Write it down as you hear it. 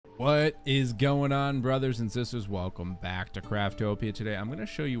What is going on, brothers and sisters? Welcome back to Craftopia. Today I'm going to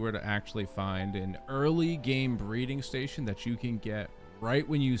show you where to actually find an early game breeding station that you can get right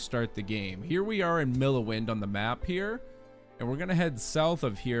when you start the game. Here we are in Milliwind on the map here, and we're going to head south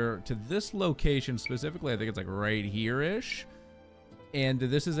of here to this location specifically. I think it's like right here-ish, and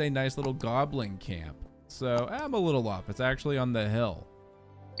this is a nice little goblin camp. So I'm a little off. It's actually on the hill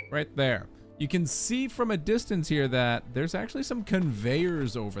right there. You can see from a distance here that there's actually some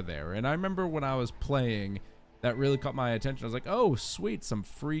conveyors over there. And I remember when I was playing, that really caught my attention. I was like, oh, sweet, some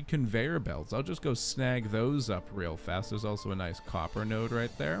free conveyor belts. I'll just go snag those up real fast. There's also a nice copper node right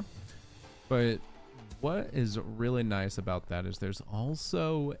there. But what is really nice about that is there's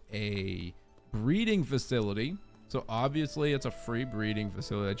also a breeding facility. So obviously it's a free breeding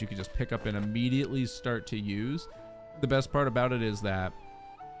facility that you can just pick up and immediately start to use. The best part about it is that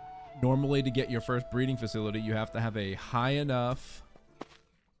normally to get your first breeding facility, you have to have a high enough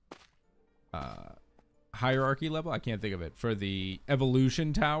hierarchy level, I can't think of it, for the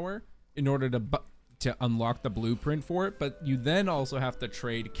evolution tower in order to unlock the blueprint for it. But you then also have to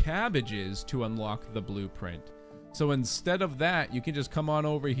trade cabbages to unlock the blueprint. So instead of that, you can just come on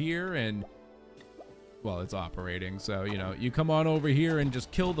over here and, well, it's operating, so, you know, you come on over here and just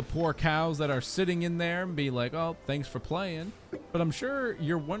kill the poor cows that are sitting in there and be like, oh, thanks for playing. But I'm sure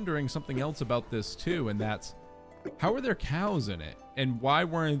you're wondering something else about this too, and that's, how are there cows in it? And why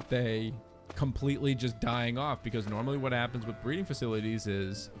weren't they completely just dying off? Because normally what happens with breeding facilities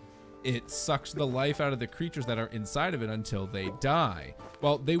is it sucks the life out of the creatures that are inside of it until they die.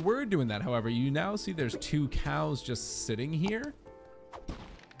 Well, they were doing that. However, you now see there's 2 cows just sitting here.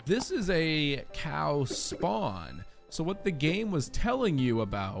 This is a cow spawn. So what the game was telling you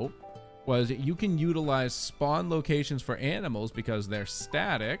about was you can utilize spawn locations for animals because they're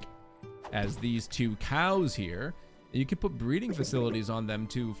static, as these 2 cows here. You can put breeding facilities on them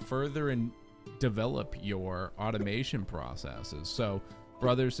to further and develop your automation processes. So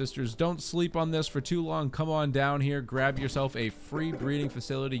brothers, sisters, don't sleep on this for too long. Come on down here, grab yourself a free breeding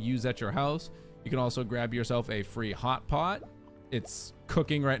facility, use at your house. You can also grab yourself a free hot pot. It's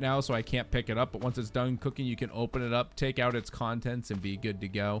cooking right now, so I can't pick it up, but once it's done cooking, you can open it up, take out its contents, and be good to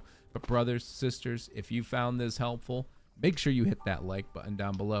go. But brothers, sisters, if you found this helpful, make sure you hit that like button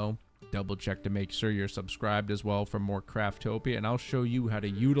down below. Double check to make sure you're subscribed as well for more Craftopia, and I'll show you how to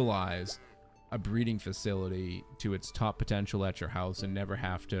utilize a breeding facility to its top potential at your house and never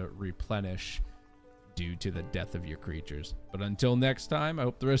have to replenish due to the death of your creatures. But until next time, I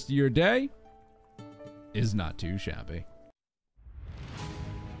hope the rest of your day is not too shabby.